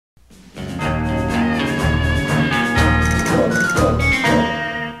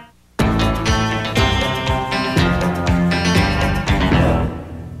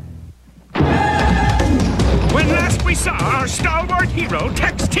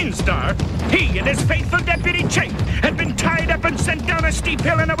Tinstar, he and his faithful deputy Chafe had been tied up and sent down a steep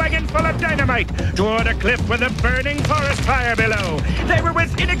hill in a wagon full of dynamite toward a cliff with a burning forest fire below. They were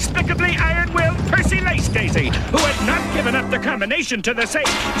with inexplicably iron-willed Percy Lace Daisy, who had not given up the combination to the safe,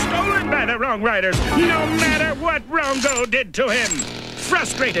 stolen by the Wrong Riders, no matter what Rongo did to him.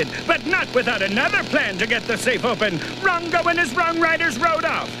 Frustrated, but not without another plan to get the safe open, Rongo and his Wrong Riders rode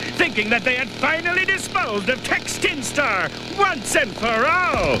off, thinking that they had finally disposed of Tex Tinstar once and for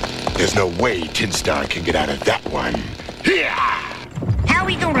all. There's no way Tinstar can get out of that one. How are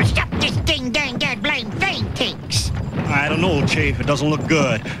we gonna stop this ding-dang-dad blame thing, Tex? I don't know, Chafe. It doesn't look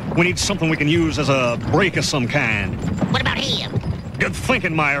good. We need something we can use as a brake of some kind. What about him? Good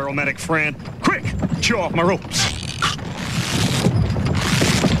thinking, my aromatic friend. Quick, chew off my ropes.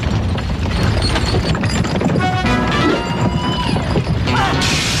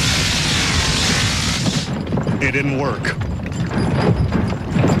 It didn't work.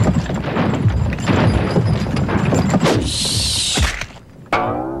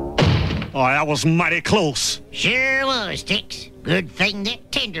 Oh, that was mighty close. Sure was, Tex. Good thing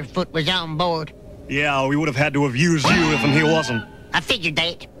that Tenderfoot was on board. Yeah, we would have had to have used you if he wasn't. I figured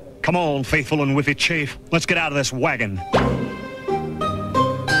that. Come on, faithful and whiffy Chafe. Let's get out of this wagon.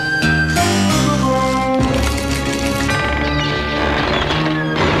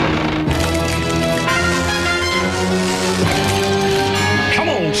 Come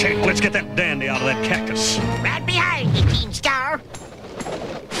on, Chafe. Let's get that dandy out of that cactus. Right behind you, Tinstar.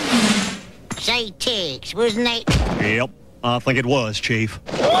 Say, Tex, wasn't that... Yep, I think it was, Chafe.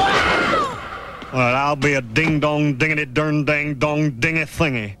 Well, I'll be a ding-dong, dingity-dern-dang-dong-dingy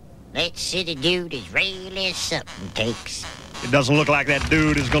thingy. That city dude is really something, Tex. It doesn't look like that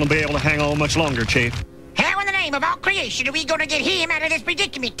dude is going to be able to hang on much longer, Chafe. How in the name of all creation are we going to get him out of this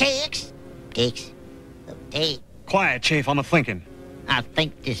predicament, Tex? Tex? Oh, Tex. Quiet, Chafe, I'm a-thinking. I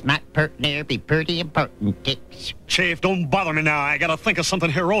think this might pert near be pretty important, Tex. Chafe, don't bother me now. I gotta think of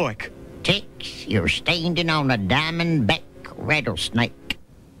something heroic. Tex, you're standing on a diamond-back rattlesnake.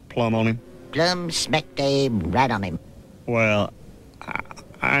 Plumb on him. Plumb smack dab right on him. Well,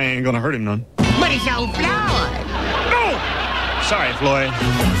 I ain't gonna hurt him none. But he's all Floyd. No! Sorry, Floyd.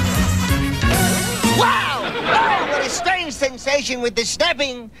 Wow! Oh, what a strange sensation with the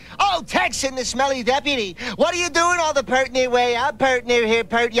stepping. Oh, Tex and the smelly deputy. What are you doing all the pert near way up, pert near here,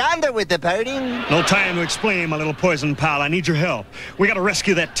 pert yonder with the perting? No time to explain, my little poison pal. I need your help. We gotta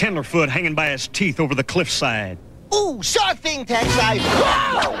rescue that tenderfoot hanging by his teeth over the cliffside. Ooh, sure thing, Tex.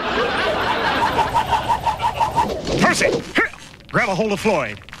 Percy! Here! Grab a hold of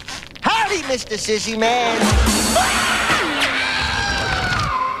Floyd. Howdy, Mr. Sissy Man.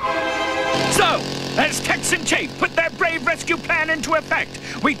 So, as Tex and Chafe put their brave rescue plan into effect,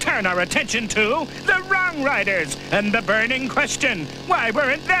 we turn our attention to the Wrong Riders and the burning question, why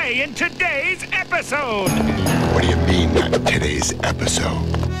weren't they in today's episode? What do you mean, not today's episode?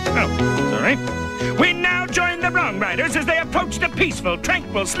 Oh, sorry. We now join the Wrong Riders as they approach the peaceful,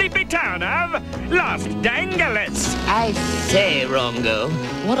 tranquil, sleepy town of Lost Dangalis. I say, Rongo,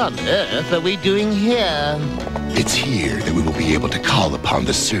 what on earth are we doing here? It's here that we will be able to call upon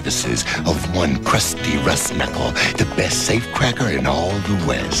the services of one crusty rust-knuckle, the best safecracker in all the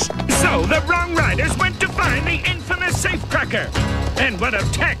West. So the Wrong Riders went to find the infamous safecracker. And what of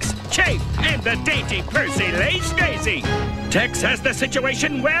Tex, Chafe, and the dainty Percy Lace Daisy? Tex has the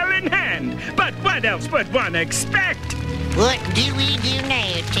situation well in hand, but what else would one expect? What do we do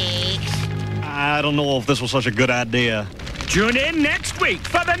now, Tex? I don't know if this was such a good idea. Tune in next week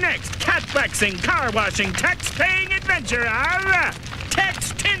for the next cat-waxing, car-washing, tax-paying adventure of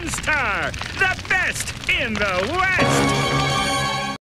Tex Tinstar, the best in the West.